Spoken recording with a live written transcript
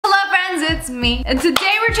it's me. And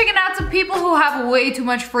today we're checking out some people who have way too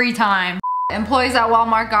much free time. Employees at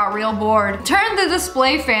Walmart got real bored. Turned the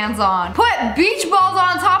display fans on. Put beach balls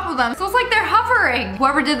on top of them. So it's like they're hovering.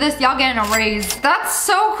 Whoever did this, y'all getting a raise. That's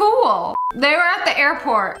so cool. They were at the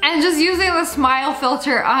airport and just using the smile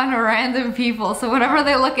filter on random people. So whenever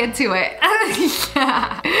they look into it,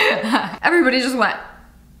 everybody just went,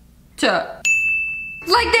 Chuh.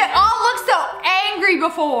 Like they all looked so angry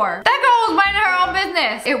before. That girl was minding her own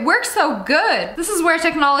business. It works so good. This is where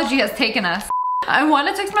technology has taken us. I want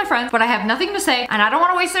to text my friends, but I have nothing to say, and I don't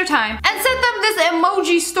want to waste their time, and send them this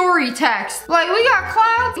emoji story text. Like, we got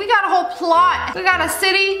clouds, we got a whole plot, we got a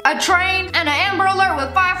city, a train, and an Amber Alert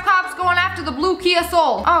with 5 cops going after the blue Kia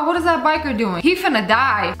Soul. Oh, what is that biker doing? He finna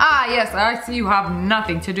die. Ah, yes, I see you have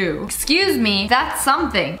nothing to do. Excuse me, that's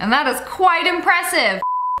something, and that is quite impressive.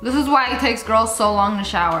 This is why it takes girls so long to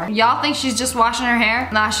shower. Y'all think she's just washing her hair?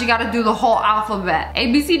 Nah, she gotta do the whole alphabet.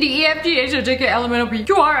 A, B, C, D, E, F, G, H, I, J, K, L, M, N, O, P,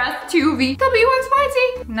 Q, R, S, T, U, V, W, X, Y,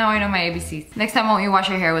 Z. Now I know my ABCs. Next time won't you wash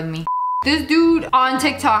your hair with me? This dude on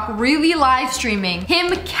TikTok really live streaming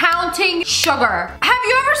him counting sugar. Have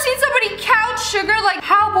you ever seen somebody count sugar? Like,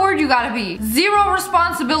 how bored you gotta be? Zero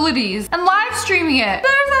responsibilities and live streaming it.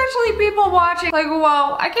 There's actually people watching. Like,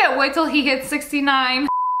 whoa, I can't wait till he hits 69.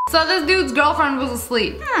 So this dude's girlfriend was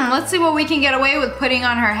asleep. Let's see what we can get away with putting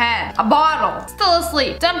on her head. A bottle, still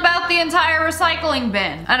asleep. Dump out the entire recycling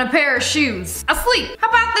bin. And a pair of shoes, asleep. How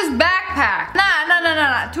about this backpack?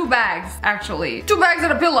 Nah, 2 bags, actually. 2 bags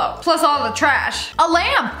and a pillow, plus all the trash. A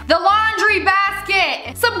lamp, the laundry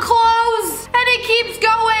basket, some clothes, and it keeps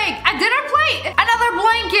going. A dinner plate, another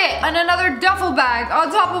blanket, and another duffel bag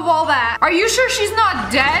on top of all that. Are you sure she's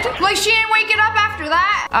not dead? Like she ain't waking up after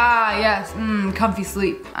that? Ah, yes, comfy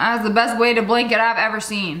sleep. That's the best way to blanket I've ever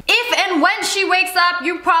seen. If and when she wakes up,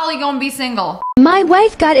 you're probably gonna be single. My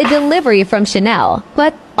wife got a delivery from Chanel,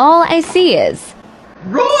 but all I see is...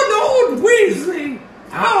 Ronald Weasley!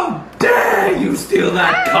 How dare you steal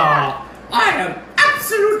that car! I am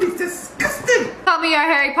absolutely disgusted! Tell me you're a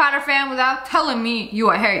Harry Potter fan without telling me you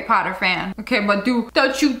a Harry Potter fan. Okay, but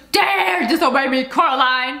don't you dare disobey me,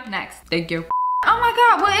 Coraline! Next, thank you. Oh my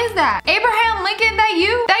god, what is that? Abraham Lincoln, that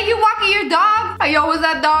you? That you walking your dog? Oh, yo, was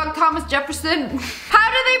that dog Thomas Jefferson?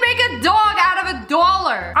 How did they make a dog out of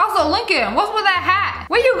 $1? Also, Lincoln, what's with that hat?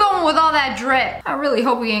 Where you going with all that drip? I really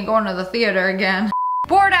hope we ain't going to the theater again.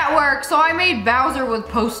 Bored at work, so I made Bowser with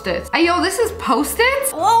Post-its. Hey, yo, this is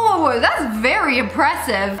Post-its? Whoa, that's very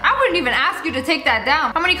impressive. I wouldn't even ask you to take that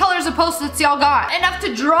down. How many colors of Post-its y'all got? Enough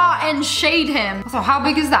to draw and shade him. So how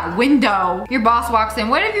big is that window? Your boss walks in.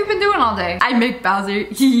 What have you been doing all day? I make Bowser.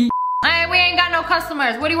 Hey, we ain't got no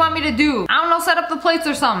customers. What do you want me to do? I don't know, set up the plates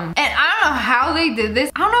or something. And I don't know how they did this.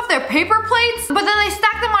 I don't know if they're paper plates, but then they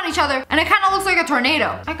stack them on each other and it kind of looks like a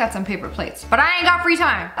tornado. I got some paper plates, but I ain't got free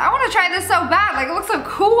time. I want to try this so bad. Like, it looks so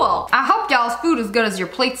cool. I hope y'all's food is good as your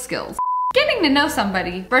plate skills. Getting to know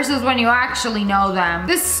somebody versus when you actually know them.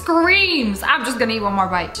 This screams, I'm just gonna eat one more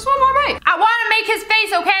bite. Just one more bite. I want to make his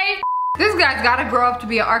face, okay? This guy's gotta grow up to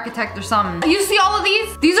be an architect or something. You see all of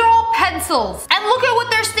these? These are all pencils. And look at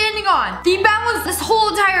what they're standing on. He balanced this whole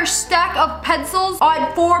entire stack of pencils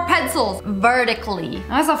on 4 pencils vertically.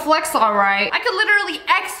 That's a flex, all right. I could literally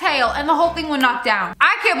exhale and the whole thing would knock down.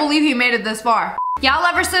 I can't believe he made it this far. Y'all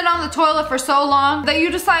ever sit on the toilet for so long that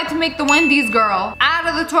you decide to make the Wendy's girl out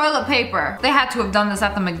of the toilet paper? They had to have done this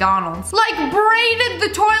at the McDonald's. Like, braided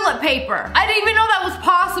the toilet paper. I didn't even know that was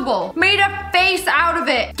possible. Made a face out of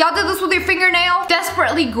it. Y'all did this with your fingernail?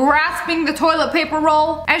 Desperately grasping the toilet paper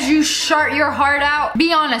roll as you shart your heart out?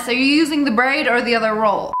 Be honest, are you using the braid or the other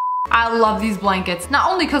roll? I love these blankets.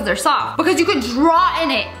 Not only because they're soft, because you could draw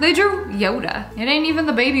in it. They drew Yoda. It ain't even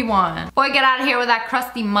the baby one. Boy, get out of here with that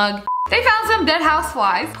crusty mug. They found some dead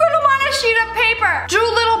houseflies, put them on a sheet of paper, drew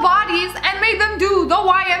little bodies, and made them do the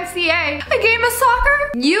YMCA. A game of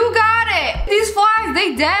soccer? You got it. These flies,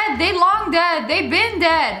 they dead, they long dead, they been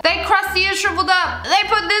dead. They crusty and shriveled up. They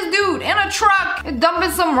put this dude in a truck,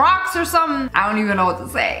 dumping some rocks or something. I don't even know what to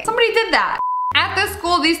say. Somebody did that. At this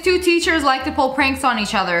school, these 2 teachers like to pull pranks on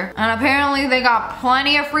each other. And apparently they got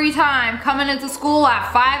plenty of free time coming into school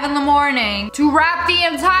at 5 in the morning to wrap the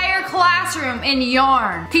entire classroom in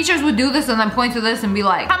yarn. Teachers would do this and then point to this and be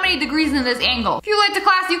like, how many degrees in this angle? If you late to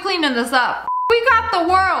class, you cleaning this up. We got the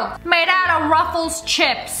world made out of Ruffles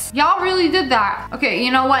chips. Y'all really did that. Okay, you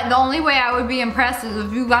know what? The only way I would be impressed is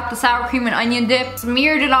if you got the sour cream and onion dip,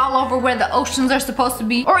 smeared it all over where the oceans are supposed to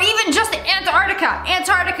be, or even just Antarctica.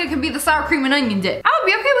 Antarctica could be the sour cream and onion dip. I would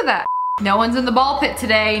be okay with that. No one's in the ball pit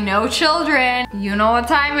today, no children. You know what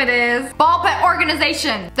time it is. Ball pit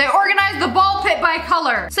organization. They organized the ball pit by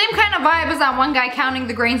color. Same kind of vibe as that one guy counting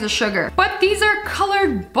the grains of sugar. But these are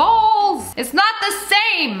colored balls. Orbeez. It's not the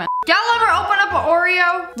same. Y'all ever open up an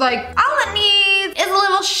Oreo? Like, all it needs is a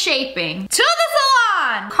little shaping. To the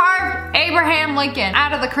salon! Carve Abraham Lincoln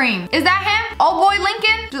out of the cream. Is that him? Old boy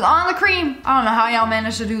Lincoln? Just on the cream. I don't know how y'all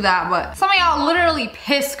managed to do that, but some of y'all literally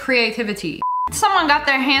piss creativity. Someone got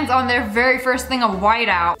their hands on their very first thing of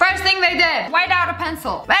whiteout. First thing they did, white out a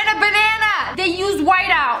pencil. And a banana! They used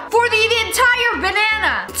whiteout for the entire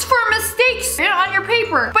banana. It's for mistakes on your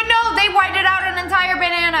paper. But no, they whited out an entire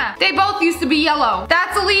banana. They both used to be yellow.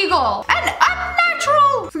 That's illegal. And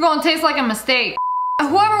unnatural. It's gonna taste like a mistake.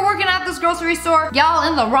 Whoever working at this grocery store, y'all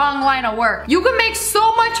in the wrong line of work. You can make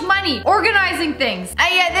so much money organizing things,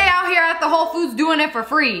 and yet they out here at the Whole Foods doing it for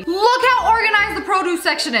free. Look how organized the produce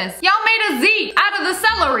section is. Y'all made a Z out of the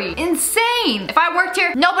celery. Insane. If I worked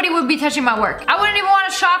here, nobody would be touching my work. I wouldn't even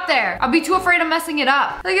want to shop there. I'd be too afraid of messing it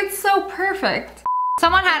up. Like, it's so perfect.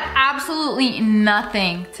 Someone had absolutely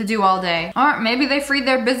nothing to do all day. Or maybe they freed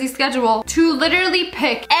their busy schedule to literally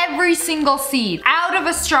pick every single seed out of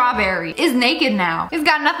a strawberry. It's naked now. It's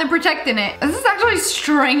got nothing protecting it. This is actually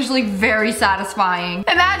strangely very satisfying.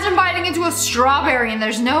 Imagine biting into a strawberry and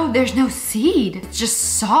there's no seed. It's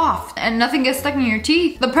just soft and nothing gets stuck in your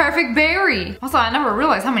teeth. The perfect berry. Also, I never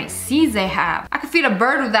realized how many seeds they have. I could feed a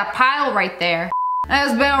bird with that pile right there.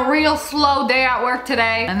 It's been a real slow day at work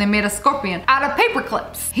today, and they made a scorpion out of paper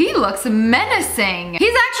clips. He looks menacing.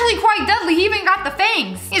 He's actually quite deadly. He even got the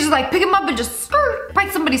fangs. He's just like, pick him up and just skirt,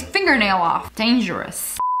 bite somebody's fingernail off.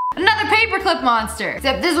 Dangerous. Another paperclip monster,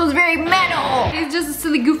 except this one's very metal. He's just a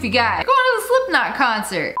silly goofy guy. Going to the Slipknot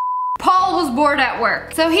concert. Paul was bored at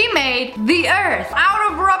work, so he made the Earth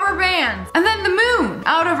out of rubber bands, and then the moon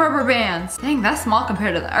out of rubber bands. Dang, that's small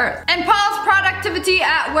compared to the Earth. And Paul's productivity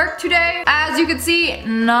at work today, as you can see,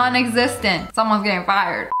 non-existent. Someone's getting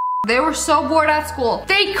fired. They were so bored at school,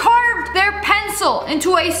 they carved their pencil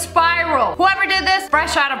into a spiral. Whoever did this,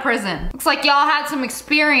 fresh out of prison. Looks like y'all had some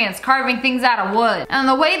experience carving things out of wood. And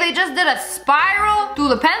the way they just did a spiral through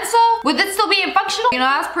the pencil, with it still being functional, you know,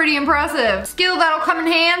 that's pretty impressive. Skill that'll come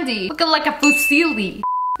in handy. Looking like a fusilli.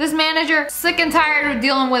 This manager, sick and tired of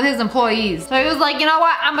dealing with his employees. So he was like, you know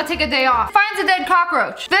what, I'm gonna take a day off. Finds a dead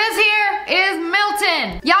cockroach. This here is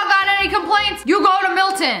Milton. Y'all got any complaints? You go to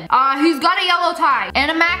Milton. He's got a yellow tie and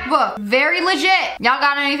a MacBook. Very legit. Y'all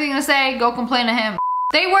got anything to say? Go complain to him.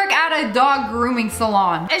 They work at a dog grooming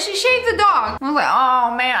salon, and she shaved the dog. I was like,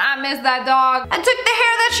 oh man, I miss that dog. I took the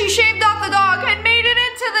hair that she shaved off the dog and made it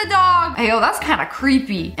into the dog. Hey, yo, that's kind of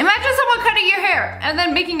creepy. Imagine someone cutting your hair and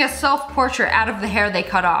then making a self-portrait out of the hair they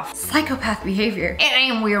cut off. Psychopath behavior. It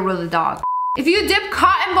ain't weird with a dog. If you dip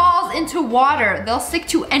cotton balls into water, they'll stick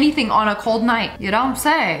to anything on a cold night. You don't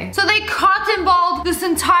say. So they cotton balled this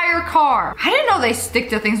entire car. I didn't know they stick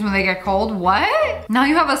to things when they get cold. What? Now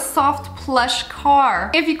you have a soft, plush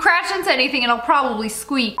car. If you crash into anything, it'll probably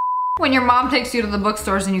squeak. When your mom takes you to the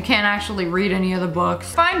bookstores and you can't actually read any of the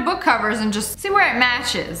books, find book covers and just see where it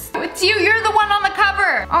matches. It's you, you're the one on the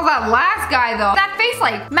cover. Oh, that last guy though, that face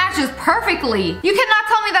like matches perfectly. You cannot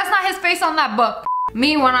tell me that's not his face on that book.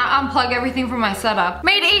 Me, when I unplug everything from my setup,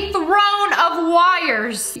 made a throne of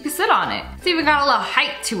wires. You can sit on it. It's even got a little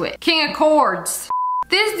height to it. King of chords.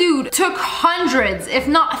 This dude took hundreds, if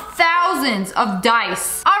not thousands of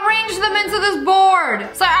dice, arranged them into this board.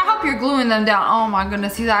 So I hope you're gluing them down. Oh my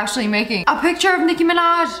goodness, he's actually making a picture of Nicki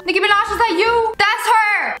Minaj. Nicki Minaj, is that you? That's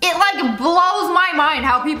her. It like blows my mind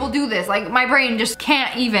how people do this. Like my brain just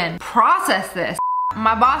can't even process this.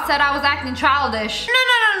 My boss said I was acting childish. No.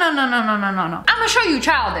 I'm gonna show you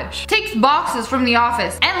childish. Takes boxes from the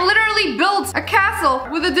office and literally builds a castle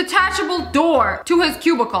with a detachable door to his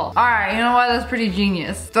cubicle. All right, you know what? That's pretty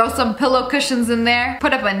genius. Throw some pillow cushions in there,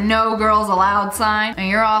 put up a no girls allowed sign, and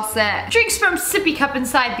you're all set. Drinks from sippy cup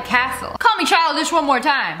inside the castle. Call me childish one more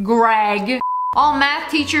time, Greg. All math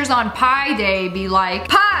teachers on Pi Day be like,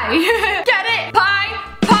 Pi, get it? Pi,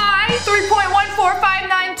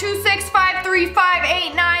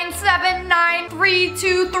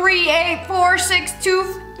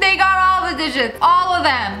 3.145926533589793238462. They got all the digits, all of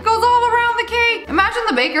them. Goes all around the cake. Imagine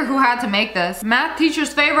the baker who had to make this. Math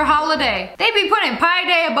teacher's favorite holiday. They be putting Pi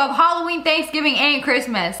Day above Halloween, Thanksgiving, and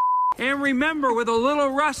Christmas. And remember, with a little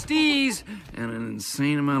rusties and an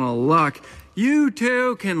insane amount of luck, you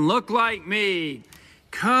too can look like me.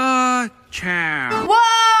 Ka-chow.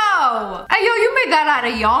 Whoa! Hey, yo, you made that out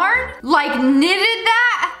of yarn? Like knitted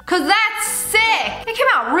that? Cause that's sick. It came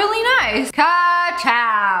out really nice.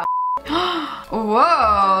 Ka-chow.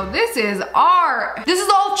 Whoa, this is art. This is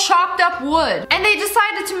all chopped up wood. And they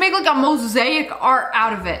decided to make like a mosaic art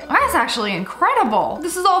out of it. That's actually incredible.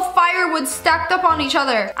 This is all firewood stacked up on each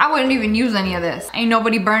other. I wouldn't even use any of this. Ain't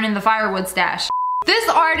nobody burning the firewood stash. This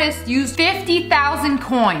artist used 50,000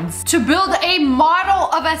 coins to build a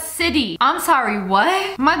model of a city. I'm sorry,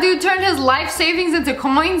 what? My dude turned his life savings into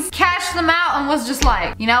coins, cashed them out, and was just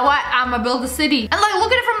like, you know what? I'm gonna build a city. And like,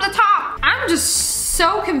 look at it from the top. I'm just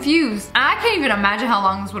so confused. I can't even imagine how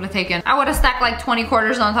long this would have taken. I would have stacked like 20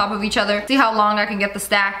 quarters on top of each other. See how long I can get the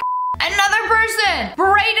stack. Another person!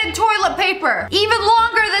 Braided toilet paper. Even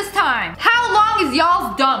longer this time. How long is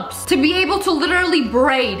y'all's dumps to be able to literally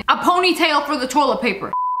braid a ponytail for the toilet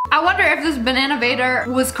paper? I wonder if this banana Vader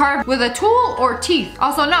was carved with a tool or teeth.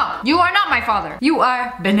 Also, no, you are not my father. You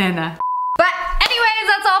are banana. But anyways,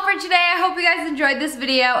 that's all for today. I hope you guys enjoyed this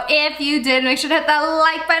video. If you did, make sure to hit that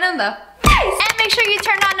like button on the face. And make sure you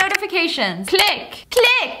turn on notifications. Click,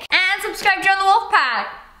 click, and subscribe to join the wolf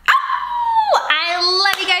pack. I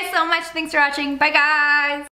love you guys so much. Thanks for watching. Bye, guys.